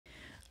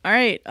All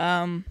right.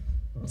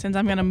 Since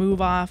I'm going to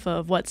move off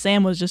of what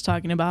Sam was just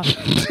talking about.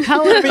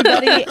 Hello,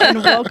 everybody,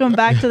 and welcome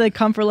back to the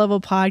Comfort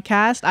Level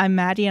Podcast. I'm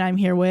Madi, and I'm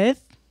here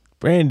with...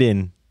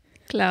 Brandon.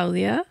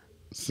 Claudia.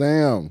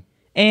 Sam.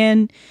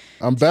 And...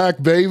 I'm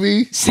back,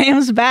 baby.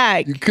 Sam's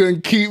back. You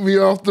couldn't keep me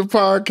off the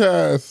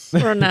podcast.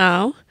 For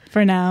now.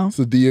 For now.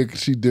 Sahdia,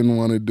 she didn't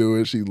want to do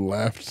it. She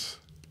left.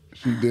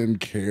 She didn't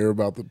care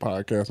about the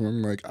podcast. And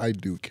I'm like, I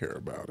do care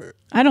about it.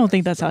 I don't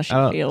think that's how she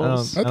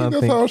feels. I think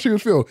that's how she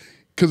would feel.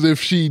 Because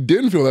if she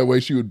didn't feel that way,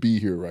 she would be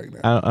here right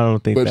now. I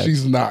don't think But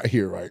she's not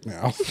here right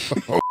now.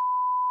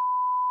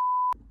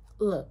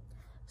 Look,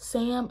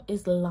 Sam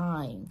is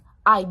lying.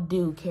 I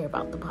do care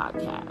about the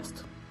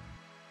podcast.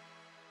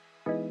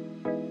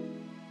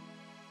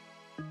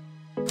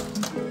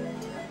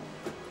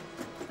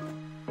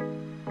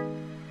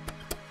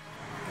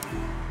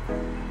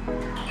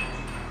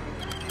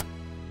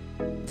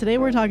 Today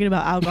we're talking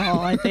about alcohol,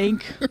 I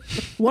think.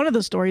 One of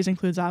the stories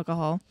includes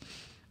alcohol.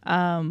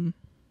 Sammy,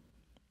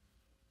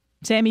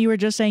 you were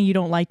just saying you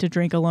don't like to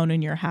drink alone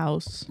in your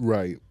house.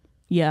 Right.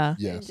 Yeah.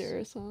 Yes.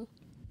 Dangerous, huh?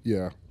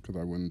 Yeah, because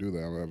I wouldn't do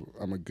that.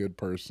 I'm a good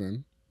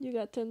person. You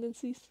got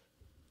tendencies?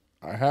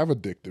 I have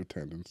addictive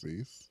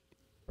tendencies.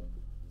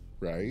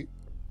 Right?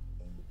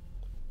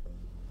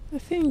 I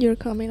think you're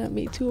coming at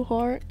me too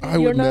hard. I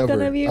You're would not never. going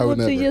to be I able would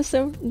to never.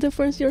 just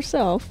difference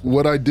yourself.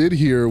 What I did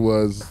hear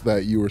was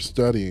that you were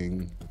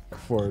studying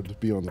to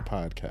be on the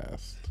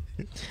podcast.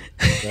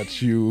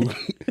 That you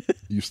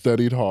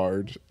studied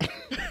hard.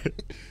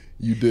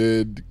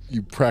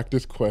 You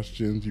practiced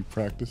questions, you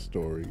practiced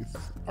stories.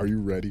 Are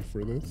you ready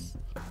for this?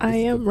 I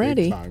am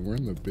ready. We're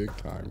in the big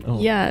time.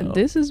 Oh, Yeah, no.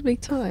 this is big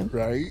time.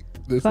 Right?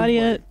 This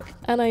Claudia, is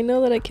And I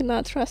know that I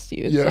cannot trust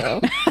you. yeah.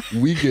 So.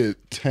 We get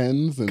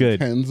tens and Good.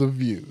 tens of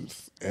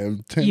views.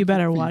 And tens You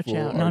better of watch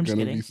people out. No, are I'm just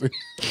gonna kidding.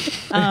 be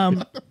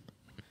saying-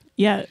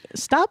 yeah,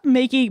 stop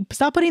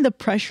putting the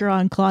pressure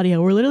on Claudia.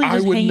 We're literally I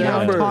just would hanging out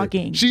never. and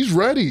talking. She's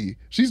ready.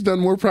 She's done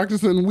more practice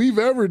than we've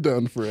ever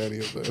done for any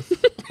of this.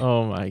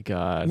 Oh my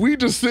God. We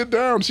just sit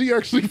down. She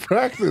actually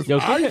practiced. Yo,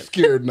 go I'm ahead.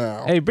 scared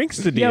now. Hey, bring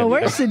Sahdia. Yo,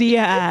 where's Sahdia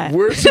at?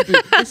 Where's the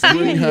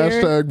bring here.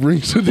 hashtag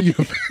bring to the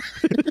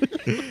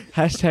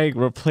Hashtag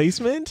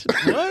replacement?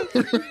 What?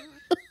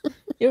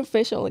 You're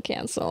officially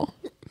cancel.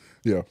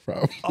 yeah,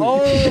 probably.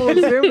 Oh,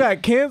 Sam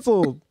got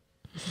canceled.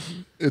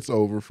 It's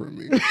over for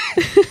me.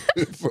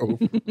 It's over.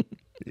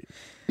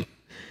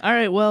 All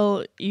right,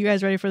 well, you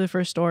guys ready for the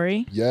first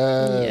story?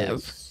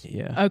 Yes.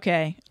 Yeah.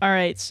 Okay. All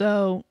right,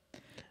 so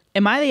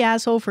am I the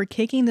asshole for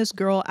kicking this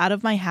girl out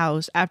of my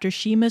house after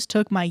she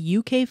mistook my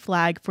UK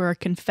flag for a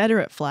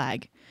Confederate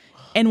flag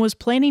and was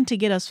planning to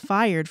get us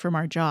fired from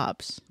our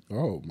jobs?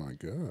 Oh my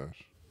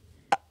gosh.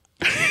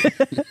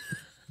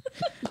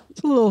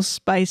 It's a little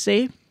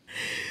spicy.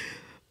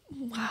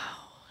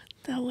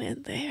 That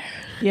went there.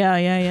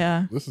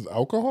 Yeah. This is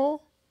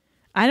alcohol?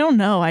 I don't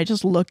know. I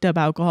just looked up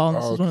alcohol and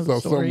this Oh, is one of so the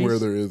stories. somewhere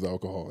there is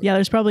alcohol. Yeah,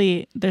 there's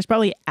probably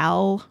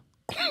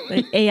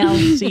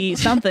ALC,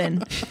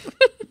 something.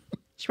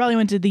 She probably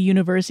went to the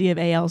University of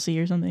ALC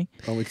or something.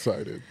 I'm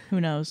excited.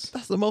 Who knows?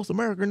 That's the most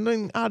American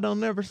thing I done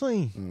never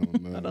seen.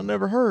 Oh, no. I done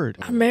never heard.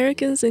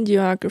 Americans in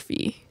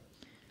geography.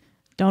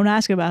 Don't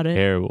ask about it.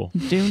 Terrible.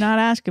 Do not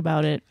ask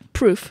about it.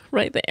 Proof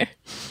right there.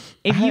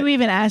 If you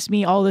even ask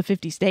me all the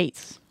 50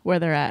 states where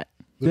they're at.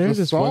 There's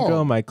a this one song.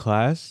 girl in my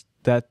class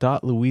that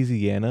thought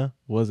Louisiana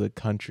was a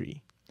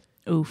country.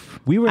 Oof.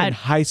 We were in I'd-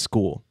 high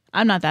school.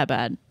 I'm not that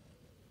bad.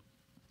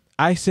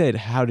 I said,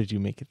 how did you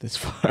make it this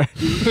far?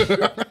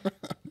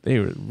 They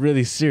were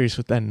really serious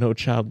with that No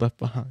Child Left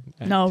Behind.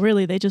 No,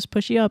 really, they just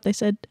push you up. They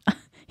said,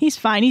 he's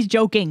fine. He's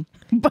joking.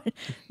 But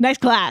next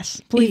class,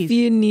 please. If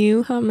you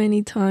knew how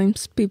many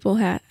times people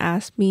had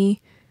asked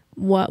me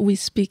what we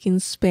speak in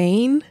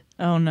Spain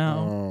Oh,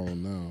 no. Oh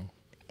no.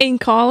 in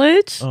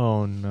college.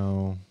 Oh,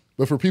 no.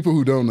 But for people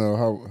who don't know,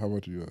 how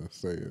would you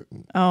say it?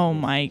 Oh,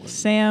 Mike.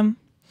 Sam.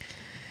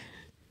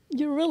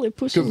 You're really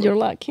pushing 'Cause your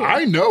luck here.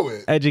 I know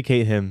it.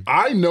 Educate him.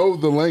 I know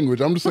the language.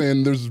 I'm just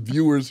saying there's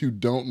viewers who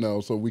don't know,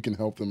 so we can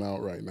help them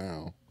out right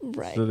now.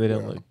 Right. So they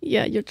don't Yeah. look.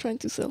 Yeah, you're trying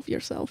to sell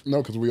yourself.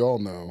 No, because we all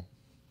know.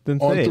 Then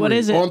On say three. it. What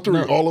is it? On three.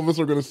 No. All of us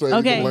are going to say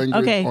Okay, the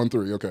language okay. on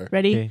three. Okay.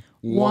 Ready? Okay.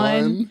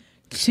 1,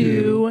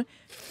 2.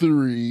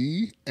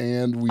 3,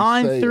 and we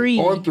On say three.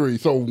 On three.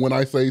 So when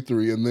I say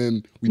 3, and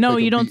then we No,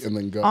 take you a don't. beat and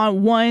then go.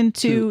 On 1,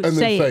 2, and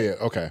say then say it.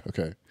 it. Okay.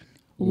 Okay.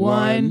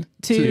 1,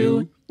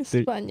 2.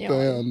 Espanol.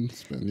 and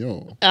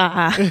Espanol.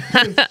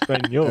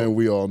 Español. And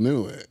we all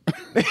knew it.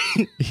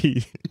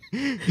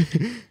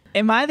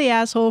 Am I the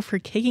asshole for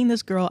kicking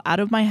this girl out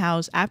of my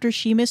house after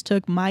she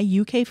mistook my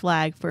UK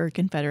flag for a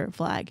Confederate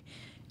flag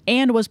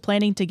and was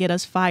planning to get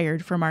us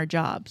fired from our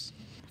jobs?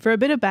 For a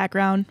bit of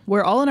background,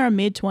 we're all in our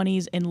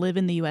mid-20s and live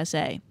in the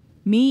USA.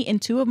 Me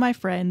and 2 of my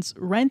friends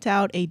rent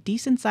out a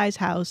decent-sized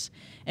house,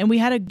 and we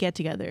had a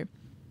get-together.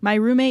 My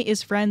roommate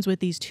is friends with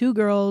these 2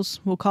 girls,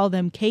 we'll call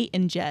them Kate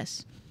and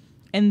Jess,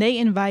 and they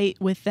invite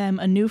with them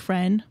a new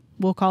friend,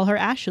 We'll call her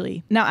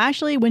Ashley. Now,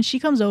 Ashley, when she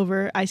comes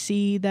over, I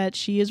see that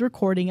she is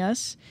recording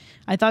us.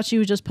 I thought she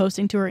was just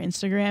posting to her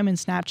Instagram and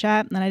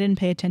Snapchat, and I didn't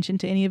pay attention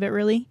to any of it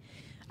really.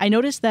 I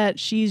noticed that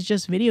she's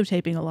just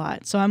videotaping a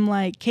lot. So I'm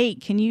like, Kate,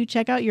 can you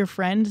check out your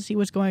friend to see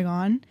what's going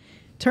on?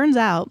 Turns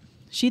out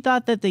she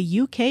thought that the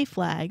UK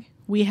flag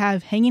we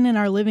have hanging in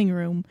our living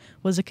room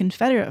was a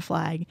Confederate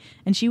flag,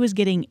 and she was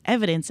getting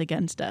evidence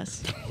against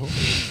us.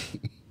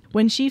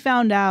 When she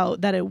found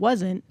out that it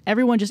wasn't,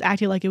 everyone just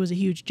acted like it was a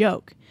huge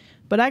joke.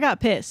 But I got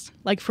pissed.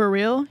 Like, for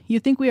real? You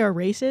think we are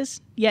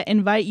racist, yet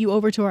invite you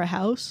over to our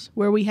house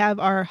where we have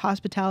our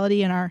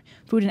hospitality and our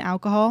food and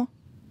alcohol?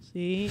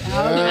 See?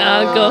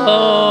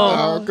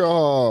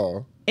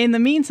 Alcohol. In the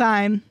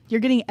meantime, you're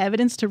getting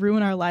evidence to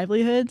ruin our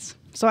livelihoods.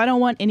 So I don't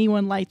want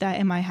anyone like that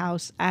in my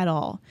house at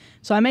all.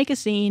 So I make a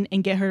scene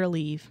and get her to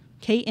leave.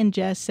 Kate and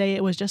Jess say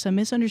it was just a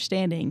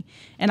misunderstanding.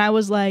 And I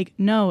was like,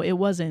 no, it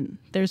wasn't.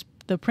 There's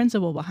the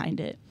principle behind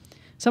it.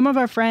 Some of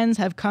our friends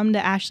have come to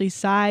Ashley's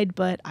side,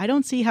 but I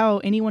don't see how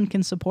anyone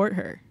can support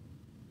her.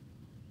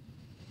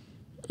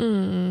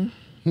 It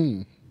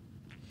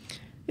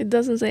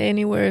doesn't say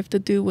anywhere if the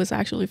dude was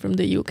actually from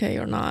the UK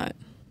or not.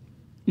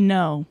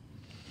 No.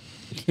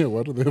 Yeah,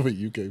 why do they have a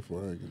UK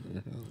flag in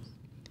their house?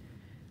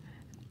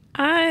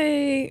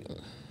 I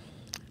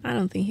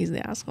don't think he's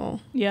the asshole.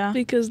 Yeah.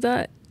 Because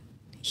that's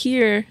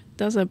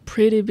a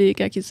pretty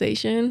big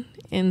accusation,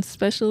 and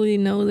especially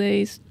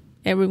nowadays,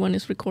 everyone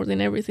is recording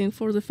everything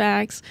for the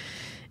facts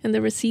and the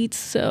receipts,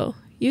 so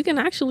you can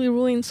actually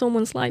ruin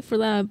someone's life for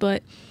that.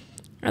 But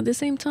at the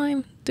same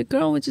time, the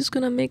girl was just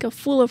gonna make a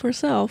fool of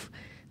herself,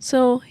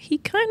 so he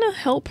kind of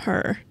helped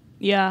her.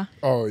 Yeah.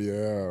 Oh,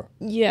 yeah.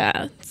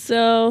 Yeah,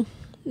 so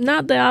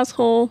not the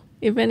asshole.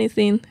 If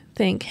anything,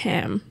 thank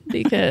him,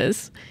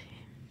 because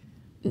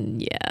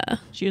yeah,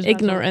 She was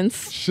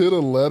ignorance. Should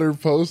have let her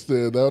post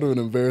it. That would have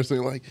been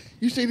embarrassing. Like,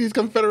 you see these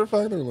Confederate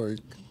flags? They're like,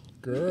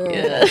 girl.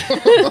 Yeah.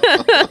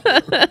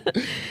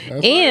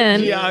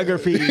 And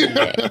Geography.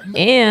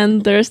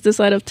 and there's the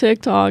side of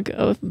TikTok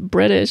of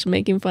British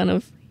making fun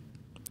of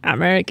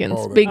Americans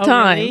Oh, big Oh,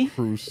 time. really?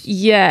 Bruce.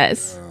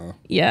 Yes.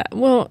 Yeah.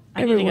 Well,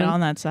 I need to get on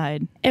that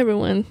side.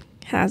 everyone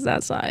has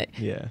that side.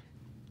 Yeah.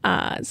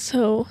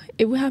 So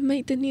it would have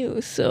made the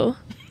news. So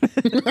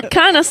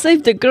kind of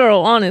saved the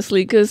girl,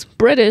 honestly, because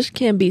British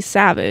can be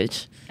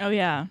savage. Oh,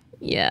 yeah.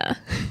 Yeah.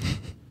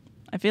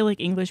 I feel like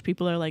English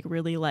people are like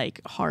really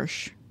like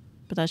harsh,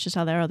 but that's just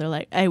how they are. They're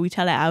like, hey, we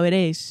tell it how it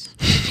is.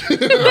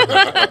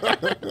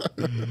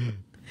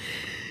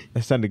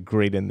 That sounded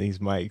great in these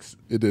mics.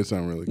 It did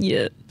sound really good.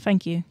 Yeah.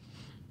 Thank you.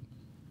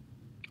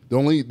 The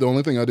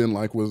only thing I didn't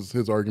like was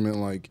his argument,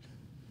 like,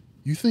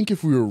 you think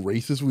if we were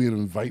racist, we'd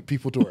invite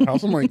people to our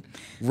house? I'm like,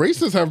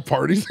 racists have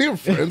parties. They have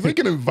friends. They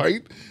can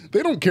invite.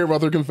 They don't care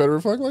about their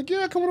Confederate flag. Like,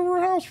 yeah, come over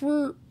our house.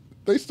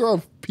 They still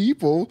have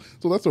people.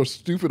 So that's our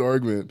stupid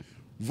argument.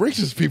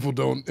 Racist people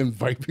don't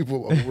invite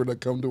people over to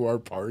come to our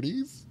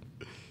parties.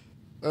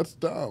 That's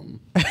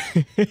dumb.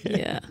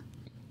 Yeah.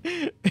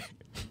 I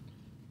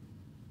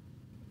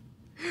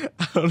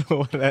don't know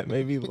why that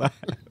made me laugh.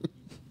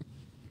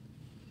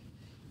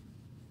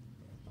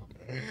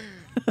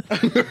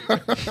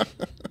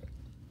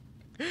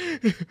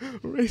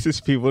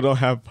 Racist people don't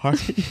have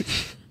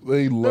parties.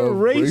 They love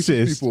racist.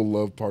 racist people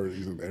love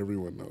parties, and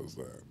everyone knows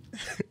that.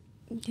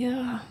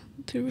 Yeah.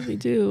 They really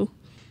do.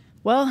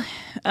 Well,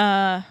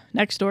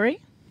 next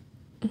story.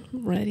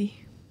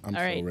 Ready. I'm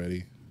All so right.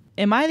 ready.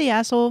 Am I the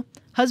asshole?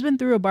 Husband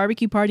threw a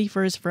barbecue party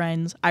for his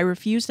friends. I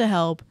refused to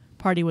help.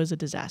 Party was a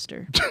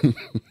disaster.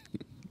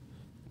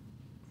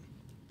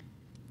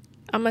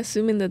 I'm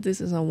assuming that this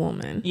is a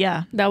woman.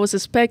 Yeah. That was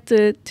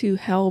expected to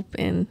help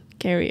and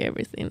carry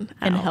everything out.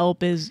 And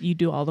help is you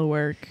do all the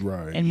work.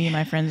 Right. And me and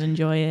my friends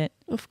enjoy it.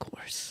 Of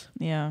course.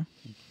 Yeah.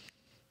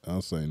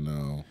 I'll say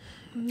no.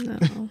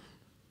 No.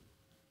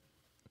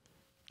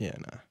 Yeah,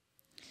 nah.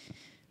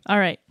 All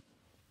right.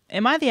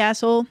 Am I the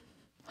asshole?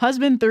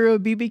 Husband threw a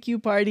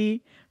BBQ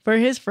party for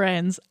his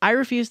friends. I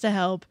refused to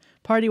help.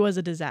 Party was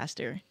a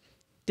disaster.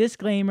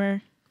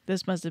 Disclaimer.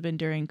 This must have been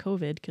during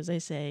COVID because they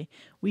say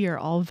we are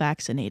all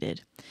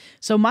vaccinated.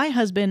 So my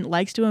husband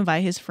likes to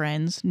invite his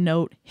friends,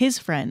 note his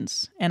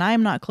friends, and I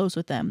am not close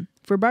with them,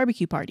 for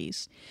barbecue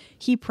parties.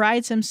 He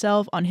prides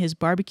himself on his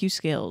barbecue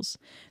skills.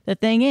 The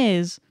thing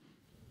is,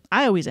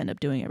 I always end up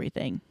doing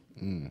everything.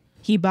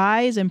 He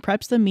buys and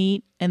preps the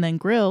meat and then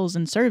grills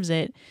and serves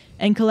it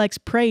and collects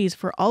praise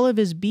for all of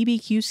his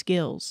BBQ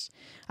skills.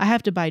 I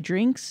have to buy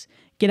drinks,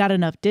 get out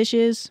enough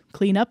dishes,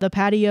 clean up the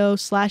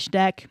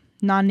patio/deck,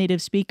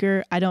 non-native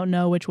speaker, I don't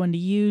know which one to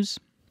use.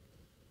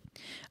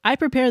 I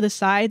prepare the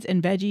sides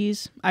and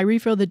veggies, I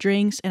refill the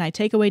drinks, and I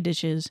take away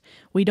dishes.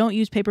 We don't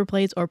use paper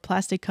plates or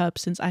plastic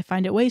cups since I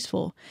find it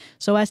wasteful,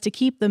 so as to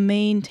keep the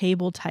main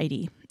table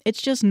tidy.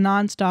 It's just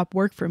non-stop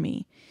work for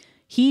me.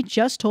 He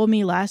just told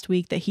me last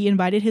week that he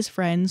invited his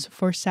friends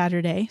for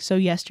Saturday, so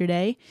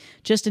yesterday,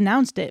 just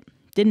announced it.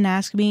 Didn't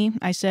ask me.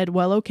 I said,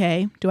 well,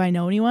 okay. Do I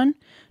know anyone?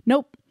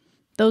 Nope.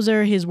 Those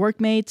are his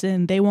workmates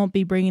and they won't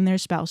be bringing their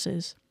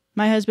spouses.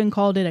 My husband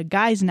called it a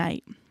guy's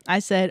night. I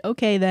said,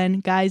 okay then,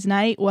 guys'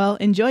 night. Well,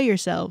 enjoy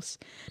yourselves.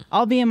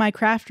 I'll be in my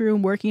craft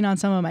room working on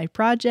some of my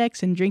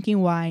projects and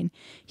drinking wine.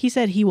 He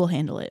said he will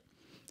handle it.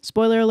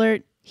 Spoiler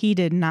alert, he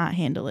did not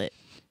handle it.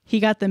 He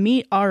got the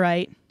meat all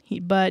right,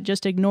 but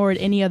just ignored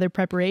any other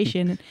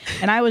preparation.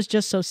 And I was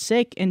just so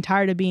sick and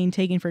tired of being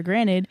taken for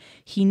granted,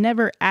 he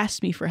never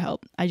asked me for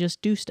help. I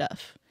just do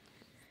stuff.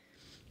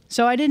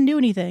 So I didn't do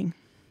anything.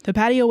 The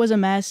patio was a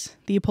mess.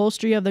 The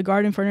upholstery of the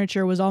garden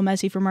furniture was all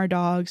messy from our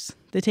dogs.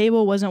 The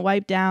table wasn't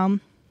wiped down.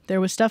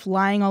 There was stuff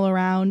lying all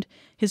around.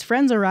 His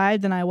friends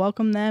arrived and I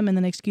welcomed them and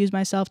then excused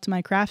myself to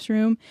my crafts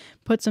room,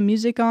 put some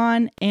music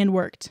on, and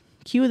worked.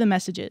 Cue the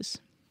messages.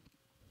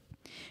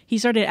 He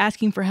started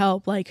asking for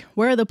help, like,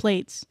 where are the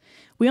plates?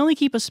 We only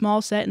keep a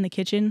small set in the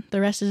kitchen.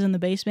 The rest is in the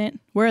basement.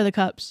 Where are the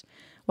cups?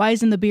 Why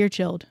isn't the beer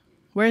chilled?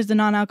 Where's the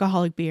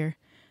non-alcoholic beer?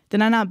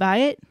 Did I not buy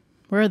it?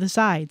 Where are the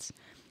sides?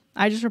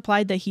 I just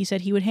replied that he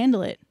said he would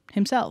handle it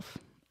himself.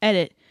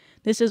 Edit.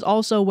 This is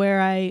also where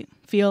I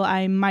feel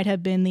I might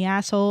have been the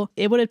asshole.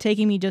 It would have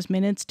taken me just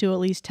minutes to at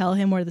least tell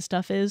him where the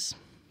stuff is.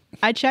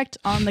 I checked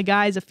on the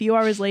guys a few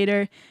hours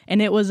later,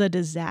 and it was a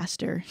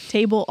disaster.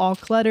 Table all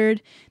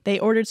cluttered. They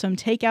ordered some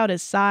takeout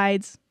as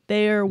sides.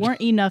 There weren't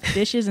enough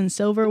dishes and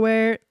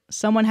silverware.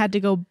 Someone had to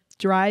go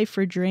drive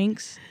for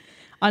drinks.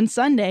 On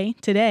Sunday,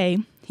 today,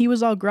 he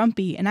was all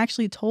grumpy and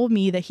actually told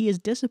me that he is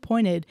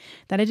disappointed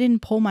that I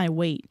didn't pull my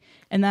weight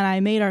and that I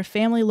made our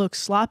family look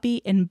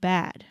sloppy and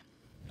bad.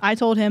 I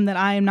told him that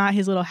I am not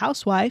his little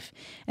housewife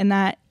and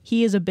that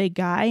he is a big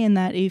guy and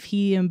that if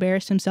he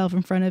embarrassed himself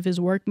in front of his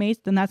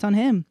workmates, then that's on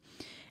him.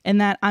 And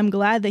that I'm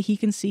glad that he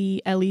can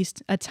see at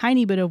least a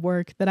tiny bit of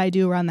work that I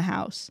do around the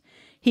house.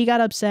 He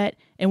got upset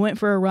and went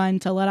for a run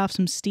to let off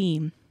some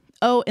steam.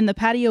 Oh, and the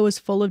patio was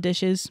full of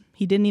dishes.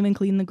 He didn't even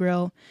clean the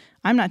grill.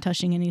 I'm not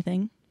touching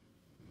anything.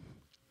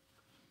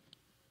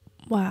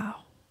 Wow.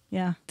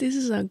 Yeah. This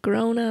is a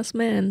grown-ass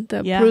man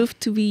that Yeah. proved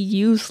to be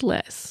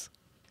useless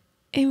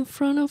in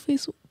front of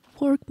his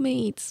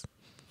workmates.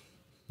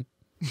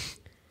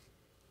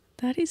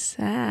 That is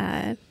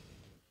sad.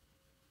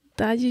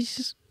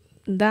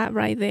 That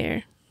right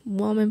there.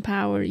 Woman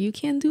power. You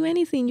can't do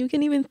anything. You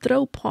can't even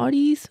throw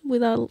parties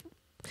without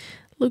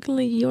looking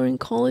like you're in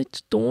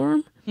college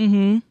dorm.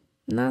 Mm-hmm.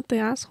 Not the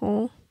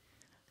asshole.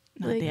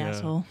 Not Like- the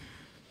asshole.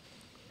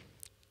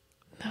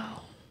 No.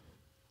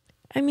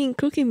 I mean,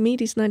 cooking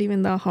meat is not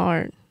even that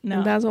hard. No.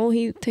 And that's all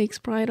he takes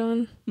pride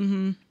on.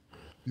 Mm-hmm.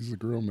 He's a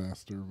grill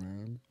master,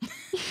 man.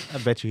 I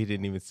bet you he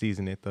didn't even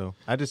season it, though.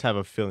 I just have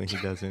a feeling he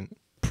doesn't.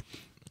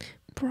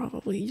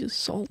 Probably just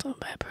salt and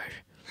pepper.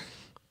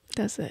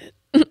 That's it.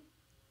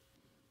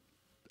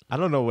 I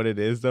don't know what it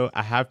is, though.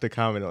 I have to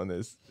comment on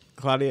this.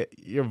 Claudia,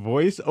 your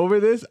voice over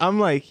this, I'm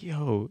like,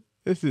 yo,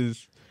 this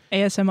is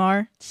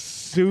ASMR.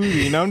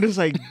 soothing. I'm just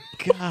like,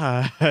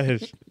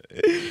 gosh.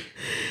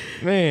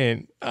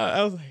 Man,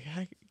 I was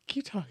like,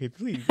 keep talking,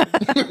 please.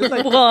 It's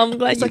like, Well, I'm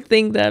glad you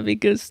think that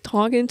because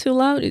talking too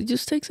loud, it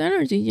just takes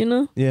energy, you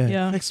know? yeah,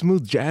 Yeah. it's like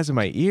smooth jazz in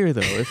my ear,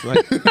 though. It's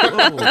like,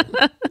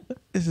 whoa,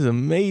 this is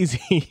amazing.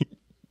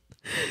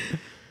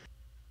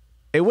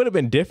 It would have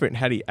been different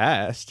had he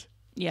asked,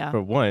 Yeah.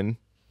 for one.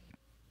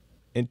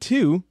 And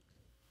two,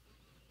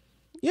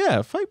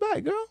 yeah, fight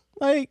back, girl.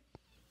 Like,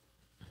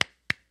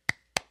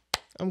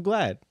 I'm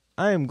glad.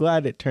 I am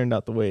glad it turned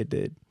out the way it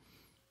did.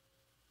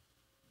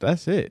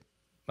 That's it.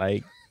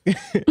 Like,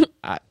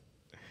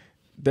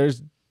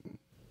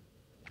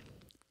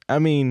 I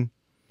mean,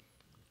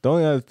 the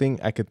only other thing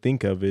I could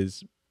think of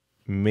is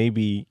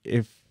maybe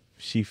if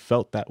she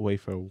felt that way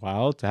for a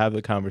while to have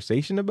the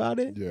conversation about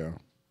it. Yeah.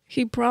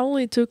 He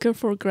probably took her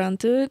for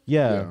granted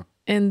Yeah.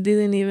 and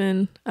didn't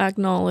even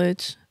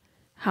acknowledge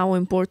how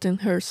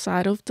important her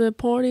side of the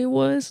party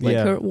was, like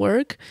Yeah. her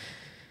work.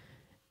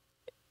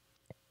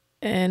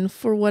 And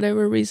for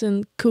whatever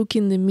reason,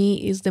 cooking the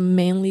meat is the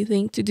manly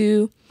thing to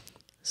do.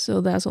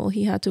 So that's all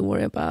he had to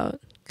worry about.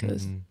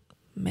 Because,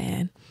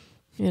 man,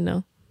 you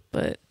know,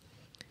 but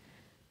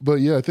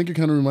Yeah, I think it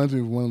kind of reminds me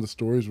of one of the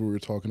stories we were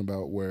talking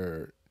about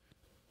where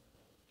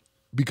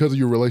because of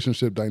your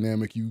relationship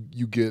dynamic,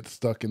 you get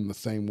stuck in the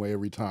same way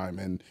every time.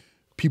 And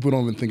people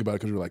don't even think about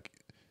it because you're like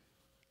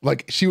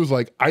she was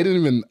like,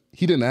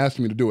 he didn't ask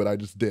me to do it. I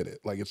just did it.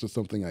 Like, it's just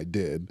something I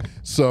did.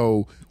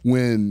 So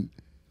when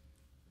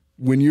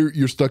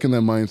you're stuck in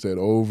that mindset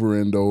over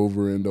and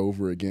over and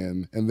over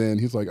again, and then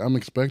he's like, I'm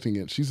expecting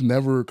it. She's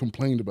never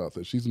complained about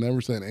this. She's never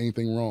said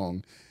anything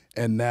wrong.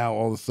 And now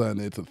all of a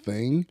sudden it's a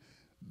thing.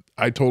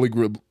 I totally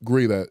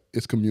agree that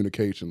it's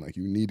communication. Like,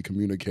 you need to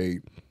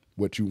communicate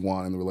what you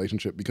want in the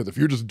relationship, because if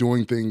you're just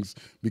doing things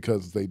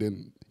because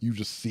you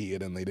just see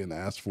it and they didn't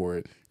ask for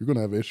it, you're going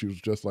to have issues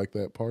just like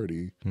that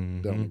party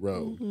down the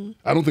road.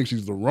 I don't think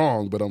she's the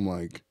wrong, but I'm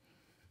like,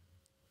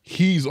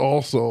 he's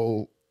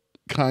also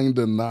kind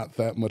of not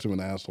that much of an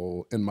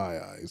asshole in my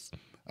eyes.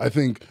 I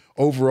think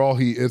overall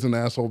he is an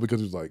asshole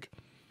because he's like,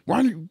 why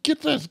don't you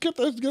get this?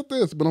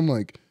 But I'm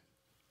like,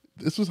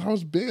 this is how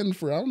it's been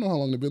for, I don't know how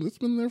long it's been. It's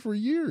been there for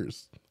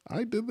years.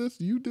 I did this.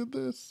 You did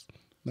this.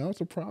 Now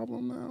it's a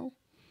problem now.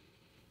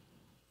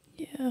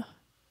 yeah.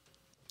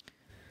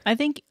 I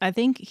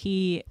think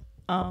he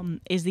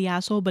is the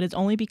asshole, but it's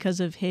only because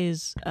of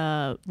his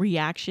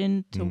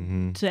reaction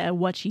to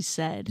what she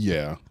said.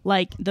 Yeah.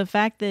 Like the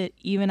fact that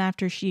even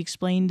after she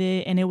explained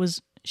it, and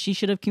she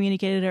should have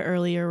communicated it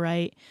earlier,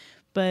 right?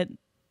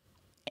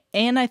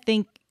 And I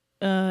think,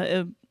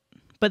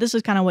 but this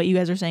is kind of what you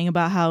guys are saying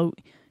about how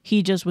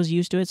he just was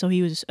used to it, so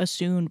he was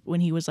assumed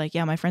when he was like,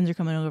 "Yeah, my friends are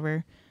coming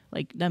over,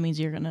 like that means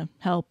you're gonna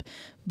help."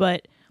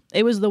 But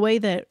it was the way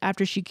that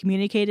after she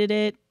communicated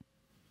it,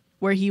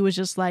 where he was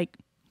just like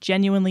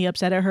genuinely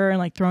upset at her and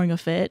like throwing a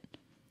fit.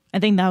 I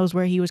think that was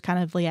where he was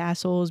kind of the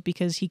assholes,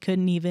 because he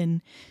couldn't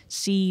even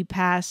see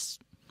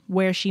past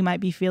where she might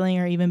be feeling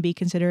or even be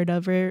considerate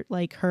of her,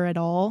 like her at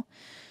all.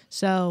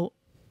 So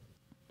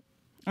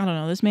I don't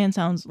know. This man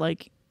sounds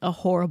like a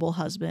horrible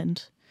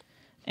husband,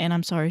 and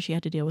I'm sorry she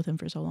had to deal with him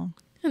for so long.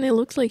 And it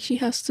looks like she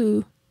has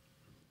to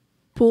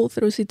pull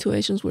through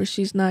situations where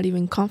she's not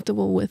even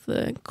comfortable with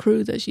the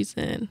crew that she's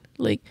in.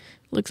 Like,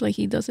 looks like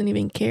he doesn't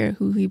even care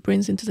who he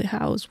brings into the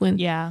house when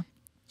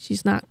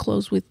she's not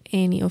close with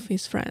any of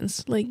his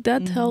friends. Like,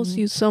 that tells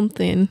you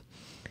something,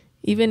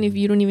 even if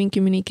you don't even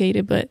communicate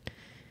it. But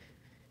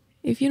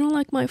if you don't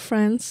like my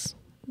friends,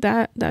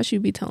 that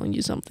should be telling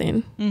you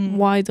something.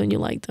 Why don't you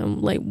like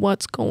them? Like,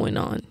 what's going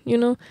on, you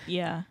know?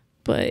 Yeah.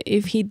 But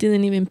if he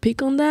didn't even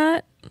pick on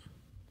that,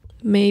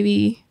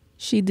 maybe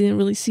she didn't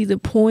really see the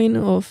point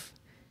of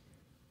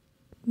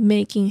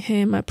making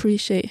him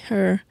appreciate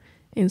her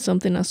in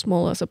something as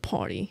small as a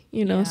party,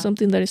 you know,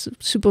 something that is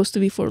supposed to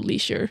be for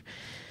leisure.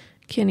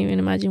 Can't even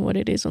imagine what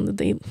it is on the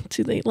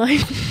day-to-day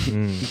life.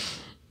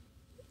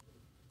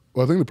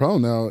 Well, I think the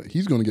problem now,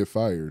 he's going to get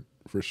fired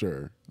for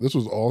sure. This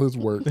was all his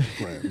work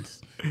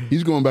friends.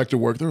 He's going back to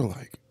work. They're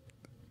like,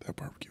 that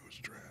barbecue was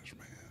trash,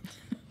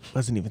 man.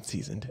 Wasn't even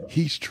seasoned.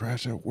 He's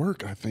trash at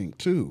work, I think,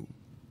 too.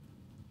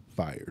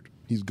 Fired.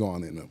 He's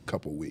gone in a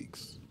couple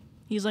weeks.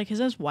 He's like, has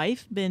his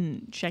wife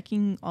been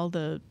checking all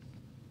the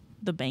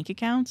bank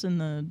accounts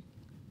and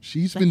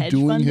She's the been hedge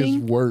doing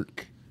funding? his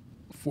work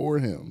for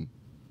him.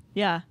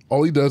 Yeah.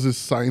 All he does is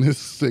sign his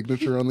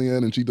signature on the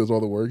end, and she does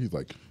all the work. He's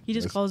like, He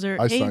just calls her,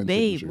 I hey, signed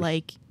babe, signatures."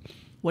 like,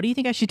 what do you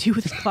think I should do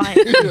with this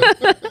client?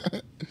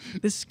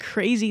 This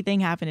crazy thing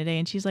happened today.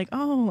 And she's like,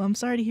 oh, I'm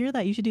sorry to hear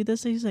that. You should do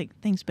this. And he's like,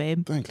 thanks,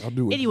 babe. Thanks, I'll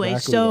do Anyway,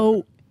 exactly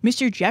so that.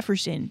 Mr.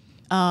 Jefferson,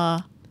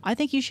 I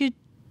think you should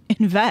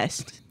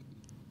invest.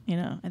 You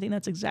know, I think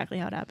that's exactly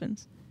how it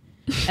happens.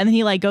 And then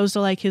he like goes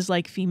to like his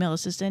like female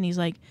assistant. He's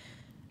like,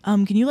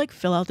 can you like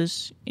fill out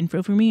this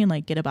info for me and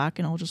like get it back,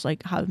 and I'll just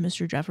like have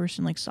Mr.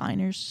 Jefferson like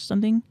sign or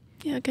something.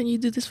 Yeah, can you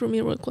do this for me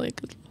real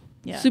quick?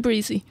 Yeah. Super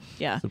easy.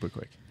 Yeah. Super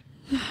quick.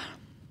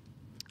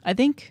 I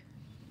think,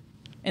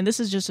 and this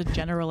is just a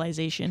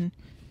generalization,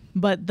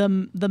 but the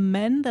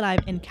men that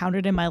I've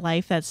encountered in my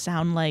life that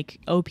sound like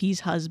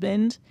OP's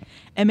husband,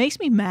 it makes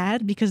me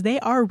mad because they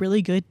are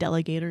really good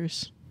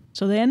delegators.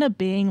 So they end up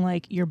being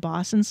like your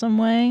boss in some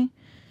way,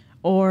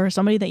 or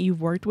somebody that you've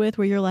worked with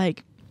where you're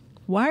like,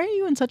 why are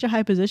you in such a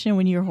high position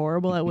when you're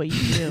horrible at what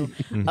you do?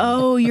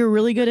 Oh, you're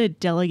really good at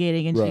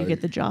delegating and you Right,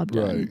 get the job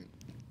done. right.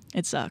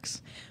 It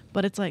sucks.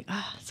 But it's like,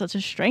 such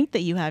a strength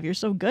that you have. You're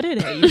so good at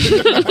it. You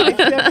fix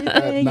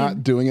everything.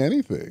 Not doing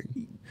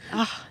anything.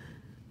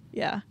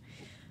 Yeah.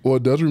 Well,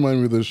 it does remind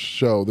me of this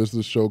show. There's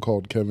this show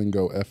called Kevin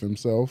Go F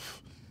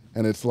Himself,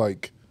 and it's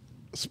like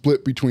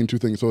split between two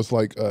things. So it's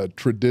like a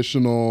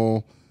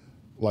traditional,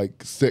 like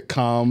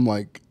sitcom,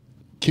 like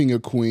King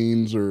of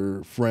Queens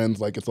or Friends,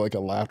 like it's like a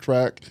laugh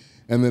track,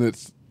 and then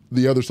it's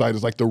the other side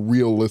is like the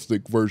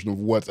realistic version of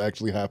what's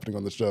actually happening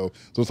on the show.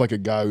 So it's like a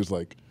guy who's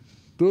like,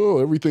 oh,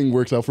 everything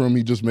works out for him.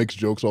 He just makes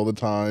jokes all the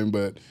time,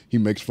 but he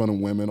makes fun of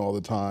women all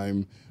the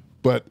time.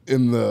 But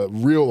in the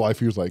real life,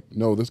 he was like,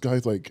 no, this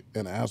guy's like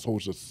an asshole,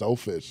 he's just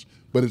selfish.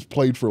 But it's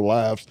played for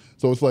laughs.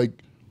 So it's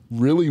like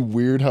really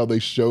weird how they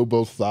show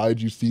both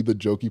sides. You see the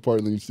jokey part,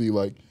 and then you see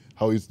like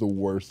how he's the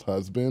worst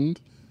husband.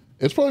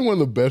 It's probably one of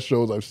the best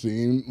shows I've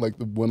seen, like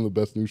one of the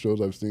best new shows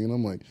I've seen.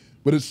 I'm like,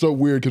 but it's so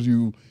weird because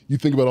you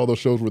think about all those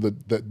shows where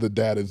the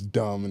dad is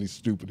dumb and he's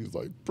stupid. He's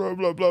like, blah,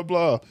 blah, blah,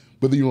 blah.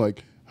 But then you're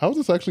like, how is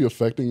this actually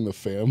affecting the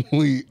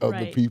family of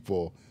the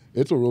people?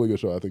 It's a really good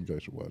show. I think I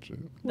should watch it.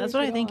 That's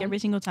what I think every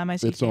single time I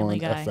see It's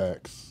Family on Guy.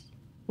 FX.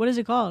 What is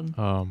it called?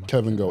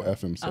 Kevin Go F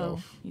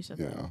Himself. Oh, you said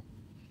Yeah. that.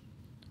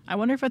 I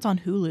wonder if it's on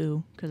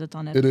Hulu because it's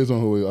on Netflix. It is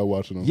on Hulu. I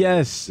watch it on Hulu.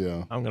 Yes.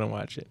 Yeah. I'm going to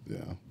watch it. Yeah.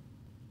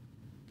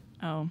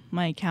 Oh,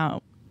 my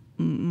account.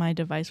 My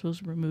device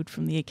was removed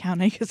from the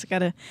account. I guess I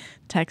gotta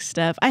text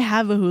Steph. I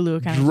have a Hulu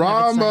account.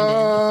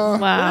 Drama.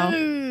 Wow.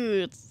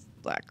 It's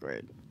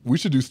awkward. We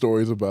should do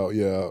stories about,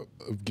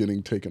 of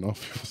getting taken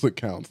off people's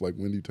accounts. Like,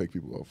 when do you take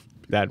people off?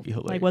 That'd be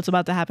hilarious. Like what's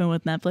about to happen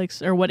with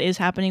Netflix, or what is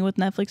happening with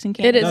Netflix in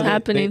Canada? It is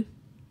happening.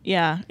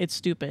 Yeah, it's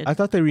stupid. I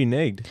thought they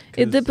reneged.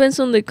 It depends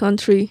on the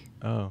country.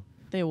 Oh.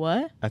 They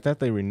what? I thought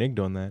they reneged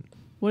on that.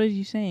 What are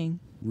you saying?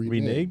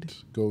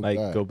 Reneged? Go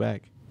back. Go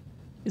back.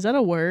 Is that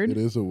a word? It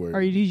is a word.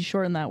 Or did you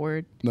shorten that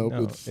word? Nope,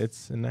 No,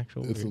 it's an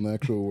actual it's word. an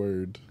actual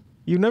word.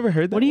 You've never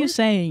heard that What are you word?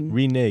 saying?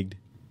 Reneged.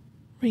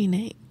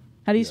 Renege.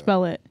 How do you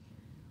spell it?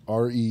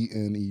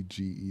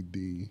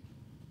 RENEGED.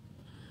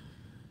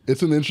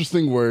 It's an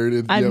interesting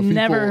word. I've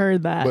never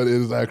heard that. But it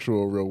is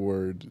actual real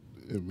word.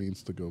 It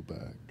means to go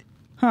back.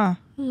 Huh.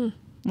 You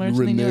Learn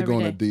something new renege every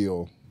on day. a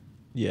deal,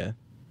 Yeah.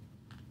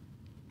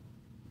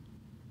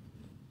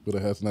 but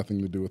it has nothing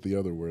to do with the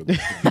other word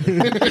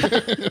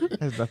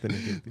Has nothing to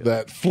do with the other.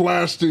 that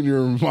flashed in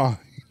your mind.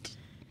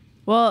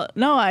 Well,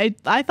 no, I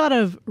thought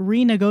of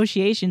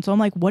renegotiation, so I'm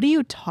like, what are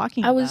you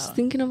talking I about? was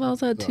thinking about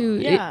that too.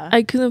 Yeah.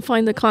 I couldn't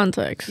find the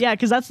context. Yeah,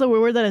 because that's the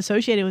word that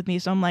associated with me.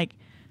 So I'm like,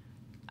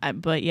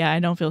 but yeah, I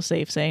don't feel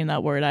safe saying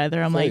that word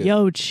either. I'm Say like, it.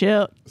 yo,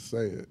 chill.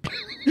 Say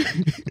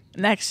it.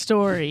 Next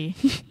story.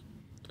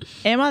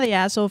 Am I the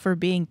asshole for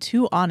being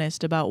too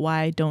honest about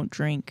why I don't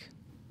drink?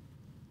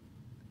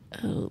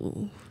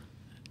 Oh,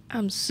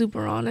 I'm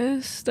super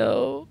honest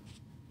though.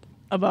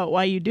 About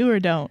why you do or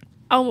don't?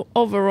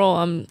 Overall,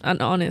 I'm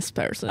an honest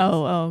person.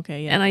 Oh,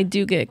 okay, yeah. And I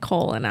do get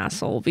called an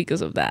asshole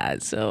because of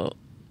that. So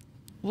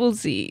we'll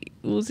see.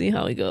 We'll see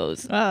how it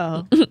goes.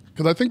 Oh,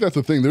 Because I think that's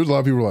the thing. There's a lot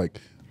of people who are like,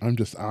 I'm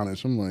just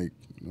honest. I'm like,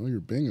 no, you're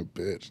being a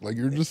bitch. Like,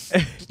 you're just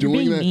doing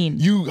being that. mean.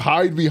 You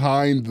hide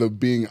behind the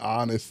being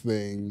honest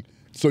thing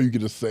so you can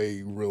just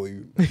say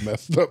really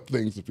messed up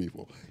things to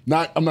people.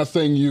 I'm not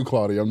saying you,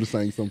 Claudia. I'm just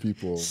saying some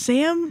people.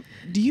 Sam,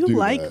 do you Do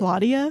like that.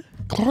 Claudia?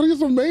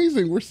 Claudia's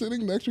amazing. We're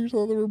sitting next to each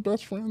other. We're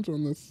best friends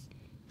on this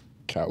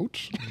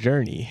couch.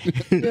 Journey.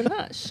 You're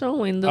not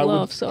showing the I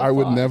love would, so I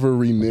would far. never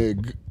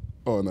renege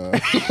on a.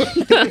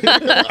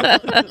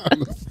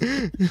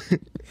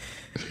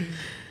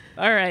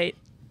 All right.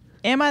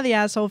 Am I the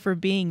asshole for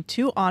being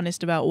too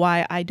honest about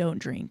why I don't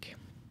drink?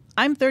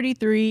 I'm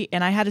 33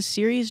 and I had a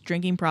serious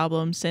drinking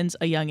problem since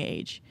a young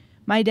age.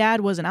 My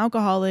dad was an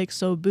alcoholic,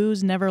 so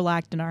booze never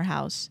lacked in our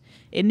house.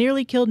 It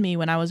nearly killed me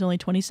when I was only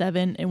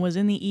 27 and was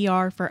in the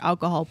ER for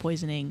alcohol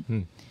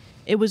poisoning.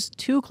 It was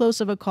too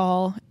close of a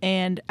call,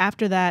 and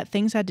after that,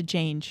 things had to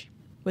change.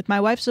 With my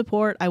wife's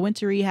support, I went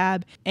to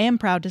rehab and am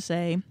proud to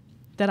say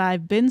that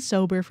I've been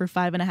sober for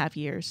 5.5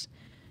 years.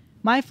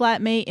 My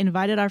flatmate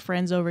invited our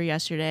friends over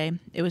yesterday.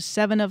 It was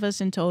 7 of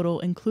us in total,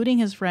 including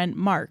his friend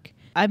Mark.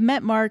 I've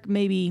met Mark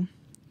maybe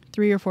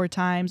 3 or 4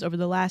 times over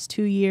the last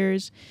 2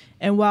 years,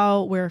 and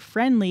while we're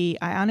friendly,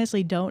 I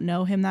honestly don't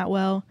know him that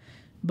well,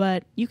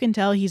 but you can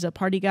tell he's a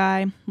party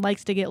guy,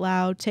 likes to get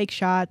loud, take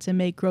shots, and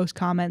make gross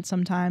comments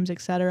sometimes,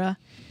 etc.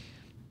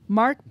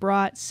 Mark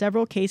brought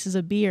several cases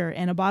of beer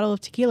and a bottle of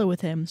tequila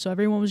with him, so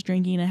everyone was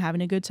drinking and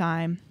having a good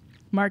time.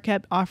 Mark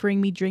kept offering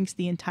me drinks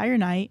the entire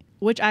night,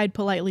 which I'd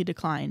politely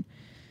decline.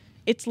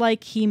 It's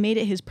like he made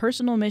it his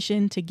personal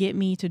mission to get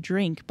me to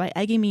drink by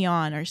egging me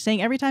on or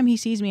saying every time he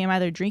sees me I'm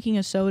either drinking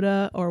a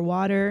soda or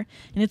water,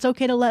 and it's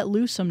okay to let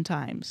loose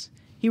sometimes.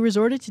 He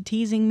resorted to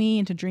teasing me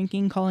into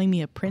drinking, calling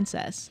me a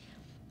princess.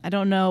 I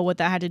don't know what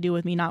that had to do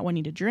with me not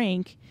wanting to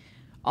drink.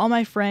 All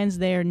my friends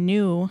there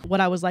knew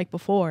what I was like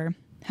before,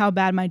 how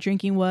bad my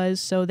drinking was,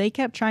 so they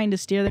kept trying to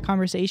steer the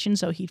conversation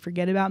so he'd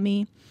forget about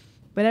me.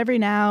 But every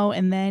now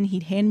and then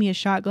he'd hand me a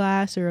shot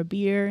glass or a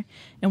beer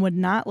and would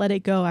not let it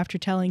go after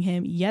telling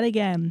him yet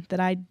again that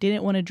I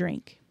didn't want to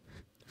drink.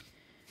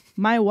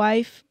 My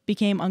wife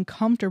became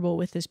uncomfortable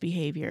with this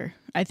behavior.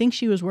 I think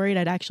she was worried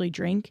I'd actually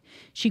drink.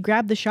 She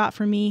grabbed the shot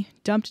from me,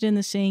 dumped it in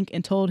the sink,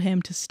 and told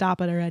him to stop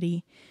it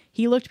already.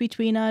 He looked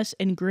between us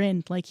and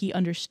grinned like he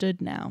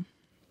understood now.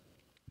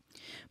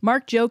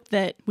 Mark joked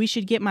that we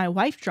should get my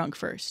wife drunk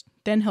first,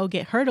 then he'll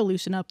get her to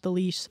loosen up the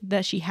leash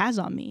that she has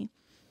on me.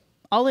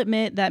 I'll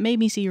admit that made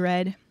me see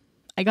red.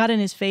 I got in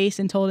his face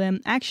and told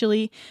him,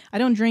 actually, I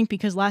don't drink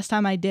because last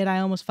time I did, I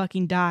almost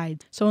fucking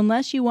died. So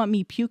unless you want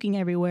me puking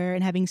everywhere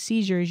and having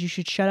seizures, you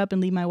should shut up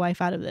and leave my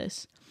wife out of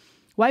this.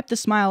 Wiped the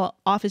smile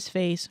off his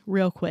face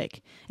real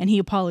quick, and he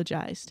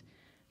apologized.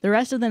 The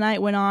rest of the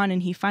night went on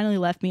and he finally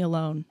left me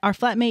alone. Our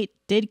flatmate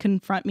did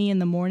confront me in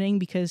the morning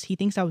because he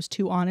thinks I was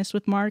too honest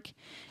with Mark,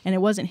 and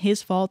it wasn't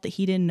his fault that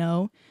he didn't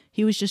know.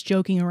 He was just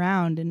joking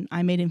around and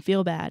I made him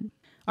feel bad.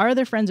 Our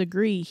other friends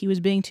agree he was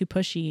being too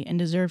pushy and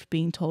deserved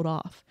being told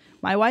off.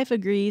 My wife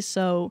agrees,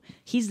 so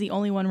he's the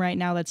only one right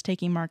now that's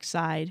taking Mark's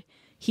side.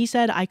 He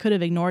said I could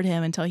have ignored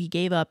him until he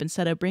gave up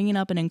instead of bringing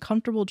up an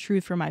uncomfortable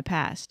truth from my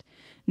past.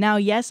 Now,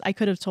 yes, I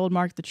could have told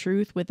Mark the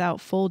truth without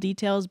full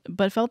details,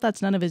 but felt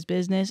that's none of his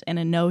business and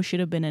a no should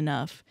have been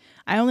enough.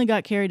 I only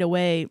got carried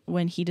away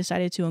when he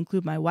decided to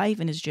include my wife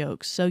in his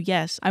jokes, so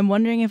yes, I'm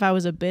wondering if I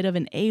was a bit of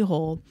an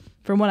a-hole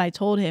from what I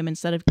told him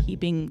instead of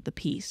keeping the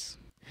peace.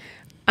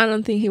 I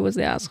don't think he was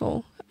the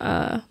asshole.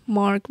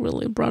 Mark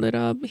really brought it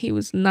up. He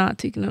was not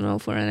taking a no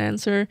for an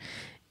answer.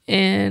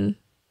 And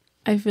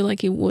I feel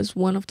like he was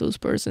one of those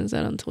persons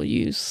that until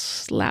you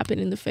slap it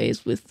in the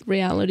face with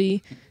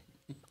reality,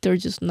 they're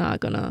just not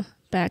gonna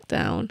back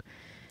down.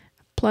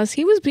 Plus,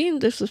 he was being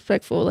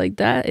disrespectful. Like,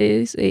 that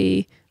is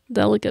a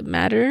delicate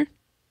matter.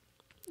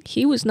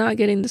 He was not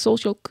getting the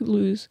social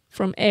clues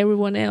from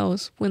everyone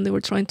else when they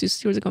were trying to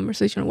steer the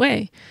conversation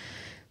away.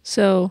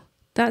 So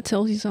that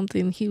tells you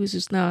something. He was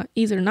just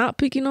either not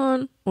picking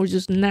on or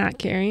just not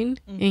caring.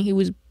 And he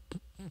was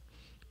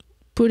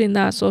putting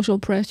that social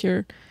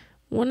pressure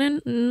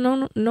when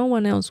no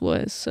one else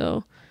was.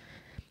 So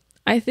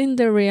I think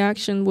the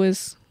reaction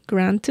was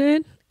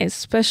granted,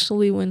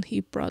 especially when he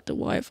brought the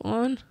wife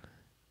on,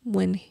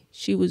 when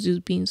she was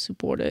just being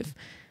supportive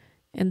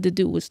and the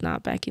dude was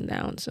not backing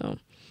down. So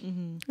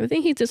I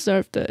think he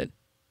deserved it.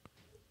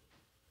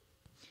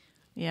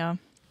 Yeah.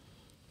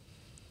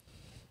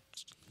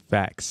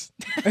 Facts.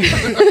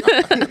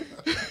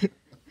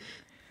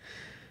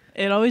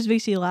 It always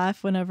makes you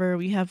laugh whenever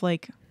we have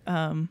like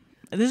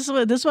this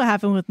is what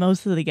happened with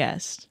most of the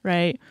guests,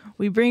 right?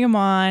 We bring them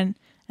on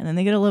and then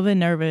they get a little bit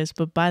nervous,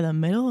 but by the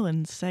middle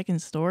and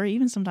second story,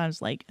 even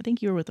sometimes like I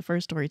think you were with the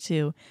first story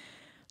too,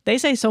 they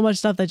say so much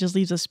stuff that just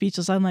leaves us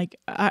speechless. I'm like,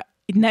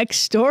 next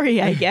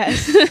story, I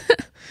guess.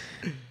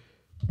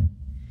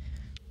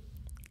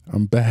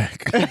 I'm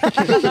back.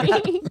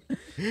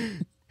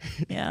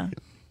 Yeah.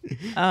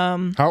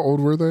 How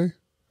old were they?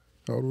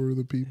 How old were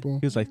the people?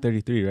 He was like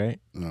 33, right?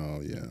 Oh,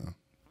 yeah.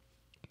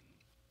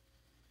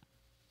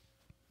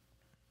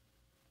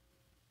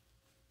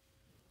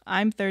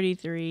 I'm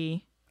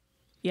 33.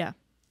 Yeah.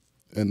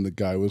 And the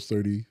guy was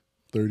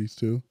 30s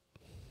too?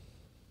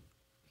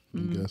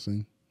 I'm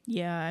guessing.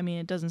 Yeah, I mean,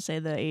 it doesn't say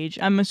the age.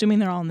 I'm assuming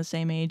they're all in the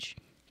same age.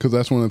 Because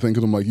that's one of the things,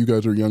 because I'm like, you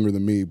guys are younger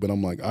than me, but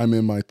I'm like, I'm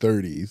in my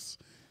 30s.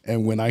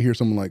 And when I hear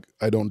someone like,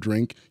 I don't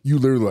drink, you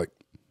literally like,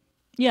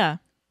 Yeah.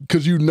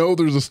 because you know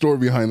there's a story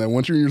behind that.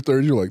 Once you're in your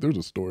 30s, you're like, there's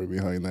a story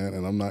behind that,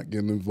 and I'm not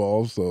getting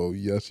involved, so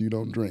yes, you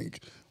don't drink.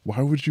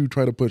 Why would you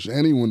try to push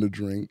anyone to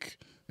drink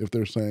if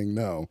they're saying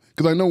no?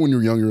 Because I know when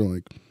you're younger, you're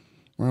like,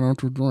 why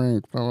don't you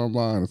drink, blah, blah,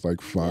 blah, and it's like,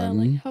 Yeah, fun.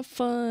 like have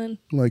fun.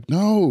 Like,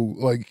 no,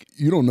 like,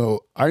 you don't know.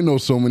 I know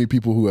so many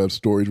people who have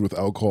stories with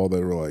alcohol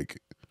that are like,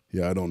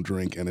 yeah, I don't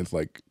drink, and it's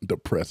like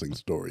depressing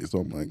stories. So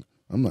I'm like,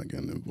 I'm not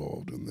getting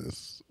involved in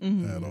this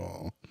at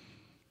all.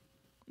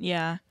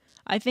 Yeah.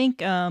 I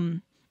think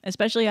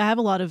especially I have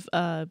a lot of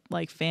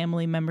like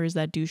family members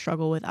that do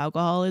struggle with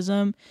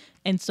alcoholism.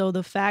 And so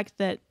the fact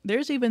that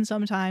there's even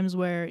some times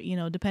where, you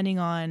know, depending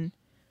on,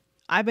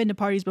 I've been to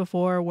parties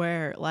before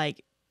where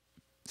like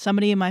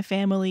somebody in my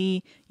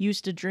family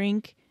used to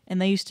drink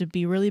and they used to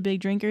be really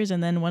big drinkers.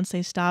 And then once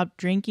they stopped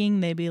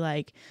drinking, they'd be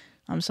like,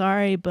 I'm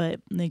sorry, but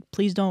like,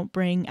 please don't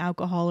bring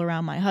alcohol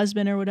around my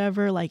husband or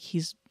whatever. Like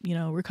he's, you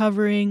know,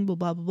 recovering, blah,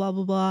 blah, blah, blah,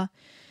 blah, blah.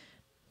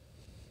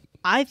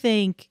 I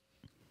think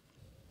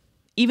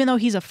even though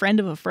he's a friend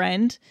of a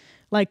friend,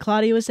 like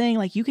Claudia was saying,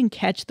 like you can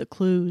catch the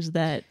clues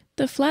that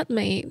The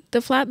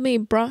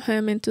flatmate brought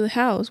him into the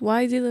house.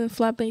 Why didn't the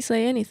flatmate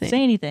say anything?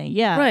 say anything.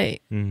 Yeah.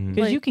 Right.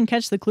 Because you can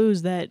catch the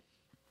clues that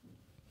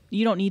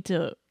you don't need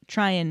to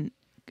try and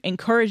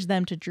encourage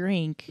them to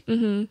drink.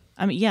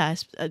 I mean,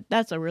 yes,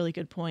 that's a really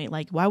good point.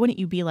 Like, why wouldn't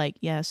you be like,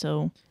 yeah,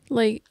 so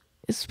Like,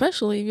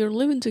 especially if you're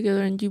living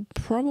together and you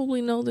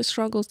probably know the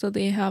struggles that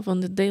they have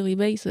on the daily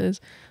basis.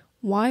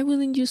 Why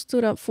wouldn't you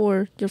stood up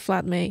for your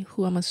flatmate,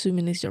 who I'm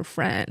assuming is your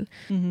friend?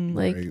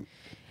 Like, Right.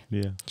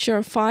 Yeah.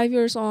 sure, 5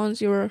 years on,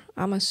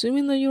 I'm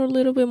assuming that you're a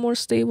little bit more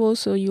stable,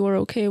 so you are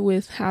okay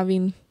with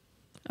having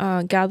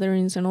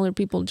gatherings and other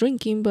people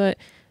drinking, but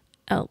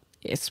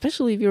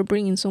especially if you're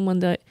bringing someone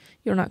that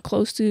you're not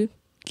close to,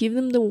 give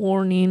them the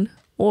warning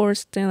or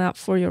stand up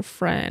for your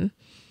friend,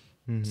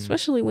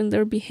 especially when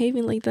they're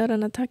behaving like that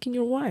and attacking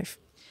your wife.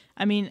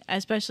 I mean,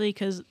 especially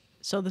because,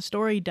 so the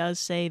story does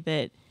say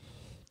that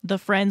the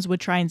friends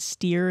would try and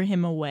steer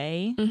him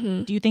away.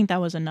 Do you think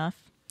that was enough?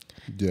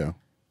 Yeah.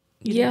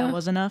 You think that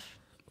was enough?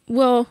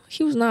 Well,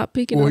 he was not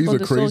picking Well, up he's on a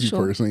the crazy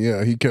social. person.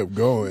 Yeah, he kept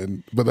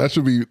going. But that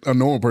should be a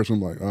normal person.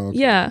 Like, oh,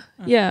 okay.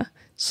 Yeah.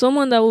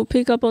 Someone that will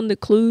pick up on the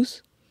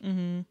clues,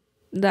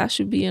 that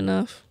should be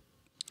enough.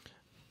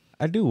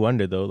 I do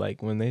wonder though,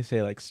 like when they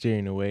say like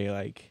steering away,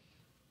 like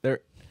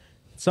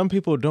some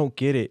people don't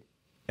get it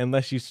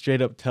unless you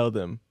straight up tell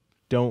them,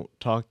 don't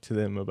talk to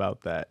them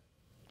about that.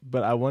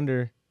 But I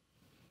wonder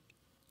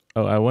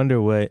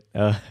what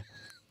my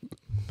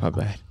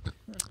bad.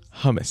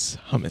 Hummus.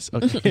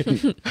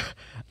 Okay.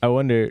 I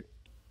wonder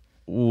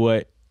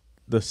what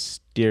the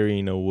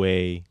steering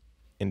away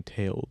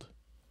entailed.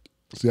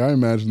 See, I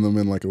imagine them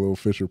in like a little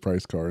Fisher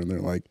Price car, and they're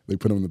like, they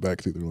put him in the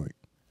backseat. They're like,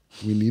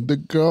 we need to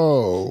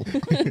go.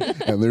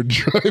 And they're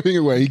driving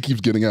away. He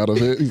keeps getting out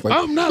of it. He's like,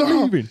 I'm not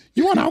 "No, leaving."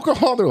 You want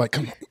alcohol? They're like,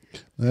 come on,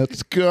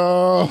 let's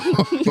go.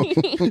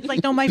 It's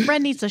like, no, my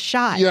friend needs a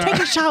shot. Yeah.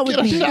 Take a shot with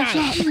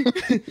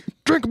me.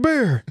 Drink a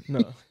beer.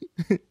 No.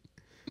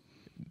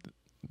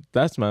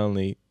 That's my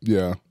only,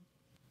 Yeah.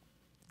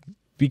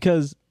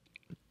 because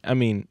I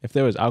mean, if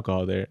there was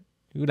alcohol there,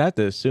 you would have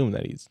to assume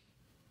that he's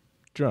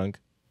drunk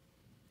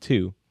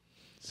too.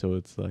 So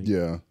it's like,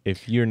 Yeah.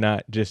 if you're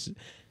not just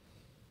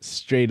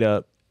straight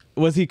up,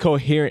 was he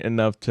coherent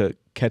enough to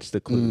catch the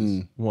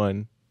clues?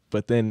 One,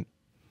 but then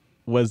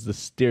was the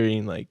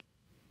steering like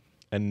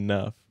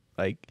enough?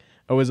 Like,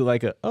 or was it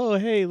like oh,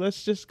 hey,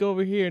 let's just go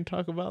over here and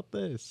talk about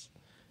this?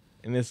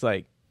 And it's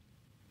like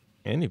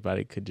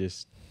anybody could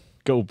just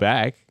go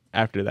back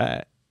after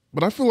that.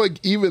 But I feel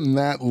like even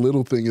that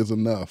little thing is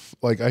enough.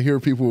 Like, I hear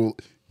people,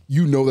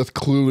 that's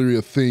clearly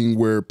a thing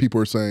where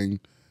people are saying,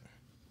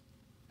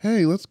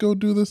 hey, let's go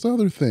do this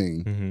other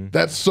thing.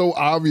 That's so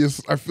obvious,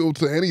 I feel,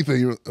 to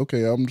anything.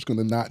 Okay, I'm just going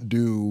to not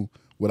do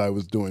what I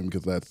was doing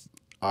because that's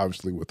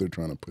obviously what they're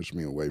trying to push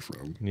me away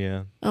from.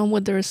 Yeah.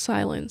 When there's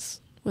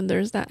silence, when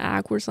there's that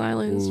awkward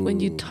silence, when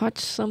you Ooh. touch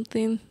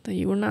something that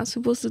you were not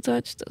supposed to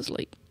touch, that's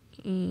like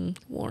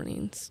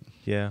warnings.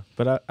 Yeah.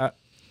 But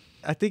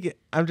I think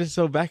I'm just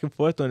so back and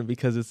forth on it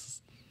because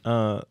it's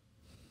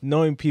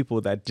knowing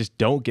people that just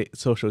don't get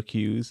social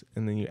cues,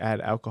 and then you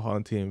add alcohol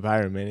into the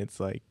environment. It's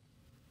like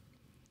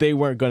they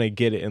weren't going to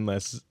get it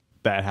unless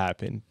that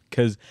happened,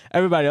 because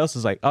everybody else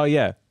is like, oh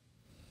yeah,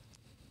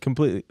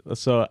 completely.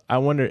 So I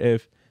wonder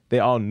if they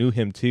all knew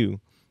him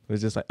too. It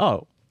was just like,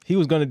 oh, he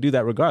was going to do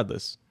that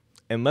regardless.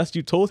 Unless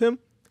you told him,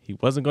 he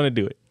wasn't going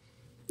to do it.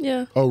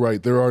 Yeah. Oh,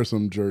 right. There are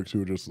some jerks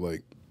who are just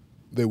like,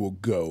 they will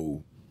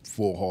go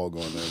full hog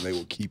on there and they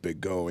will keep it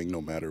going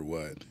no matter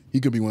what. He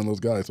could be one of those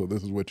guys. So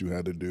this is what you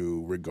had to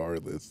do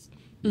regardless.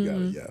 You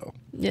gotta yell.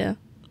 Yeah.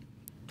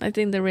 I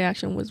think the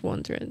reaction was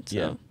warranted.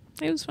 So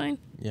it was fine.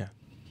 Yeah.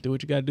 Do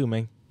what you got to do,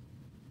 man.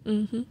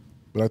 Mm-hmm.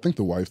 But I think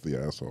the wife's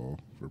the asshole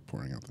for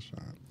pouring out the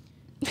shot.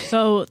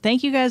 So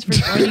thank you guys for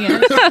joining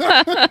us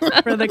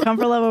for the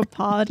Comfort Level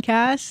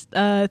podcast.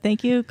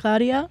 Thank you,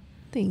 Claudia,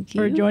 Thank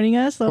you for joining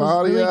us. That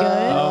was really Claudia!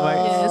 good. Oh my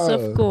Yes,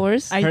 of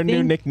course. Her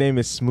new nickname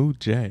is Smooth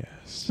Jazz.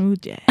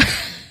 Smooth jazz.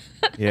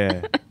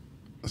 Yeah.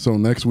 So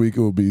next week it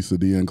will be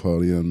Sahdia and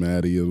Claudia and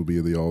Madi. It'll be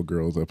the all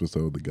girls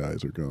episode. The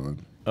guys are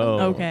gone. Oh.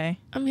 Okay.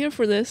 I'm here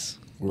for this.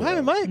 Why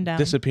am I I'm down.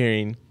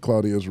 disappearing?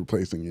 Claudia's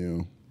replacing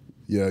you.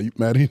 Yeah,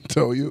 Maddie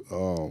tell you.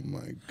 Oh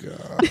my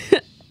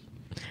god.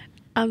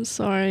 I'm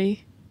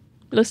sorry.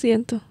 Lo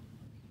siento.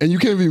 And you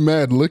can't be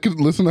mad.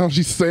 Listen how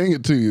she's saying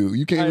it to you.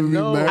 You can't I even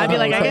know. be mad. I'd be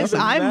like, I guess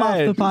I'm off the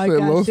She said,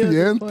 podcast. "Lo too at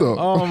this point. siento."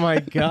 Oh my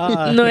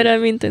God. No era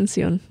mi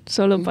intención.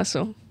 Solo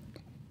pasó.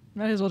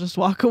 Might as well just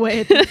walk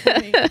away at this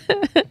point.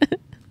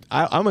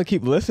 I'm going to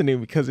keep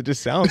listening because it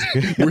just sounds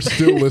good. We're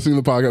still listening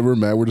to the podcast. We're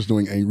mad. We're just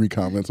doing angry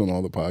comments on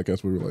all the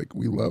podcasts. We were like,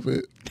 we love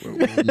it.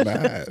 We're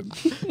mad.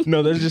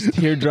 No, there's just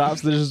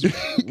teardrops. There's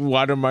just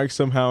watermarks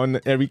somehow in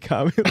every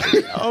comment.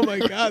 Like, oh my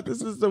God,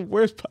 this is the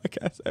worst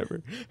podcast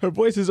ever. Her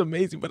voice is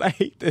amazing, but I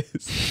hate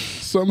this.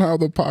 Somehow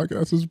the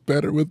podcast is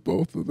better with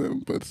both of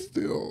them, but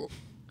still.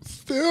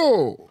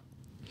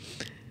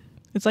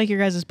 It's like your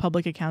guys'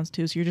 public accounts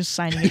too, so you're just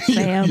signing it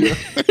Sam.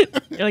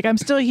 You're like, I'm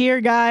still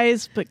here,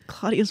 guys, but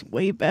Claudia's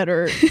way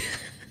better.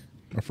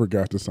 I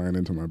forgot to sign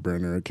into my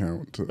burner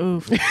account.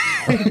 Oof.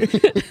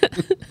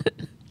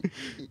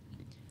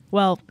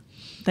 Well,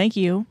 thank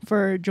you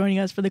for joining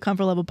us for the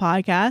Comfort Level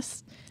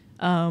podcast.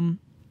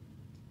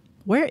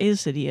 Where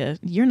is Sahdia?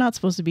 You're not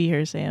supposed to be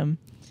here, Sam.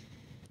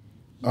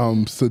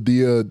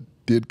 Sahdia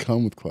did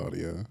come with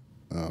Claudia,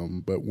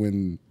 but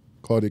when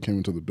Claudia came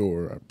into the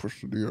door, I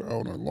pushed Sahdia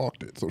out and I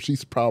locked it. So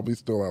she's probably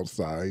still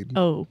outside.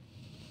 Oh,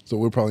 So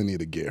we'll probably need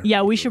to get her.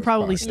 yeah, we to should the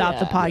probably podcast. stop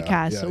the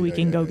podcast so we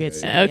can go get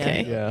Sahdia.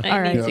 Okay. Yeah. I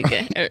All right. need to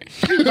get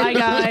her. Bye,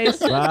 guys.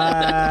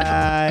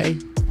 Bye.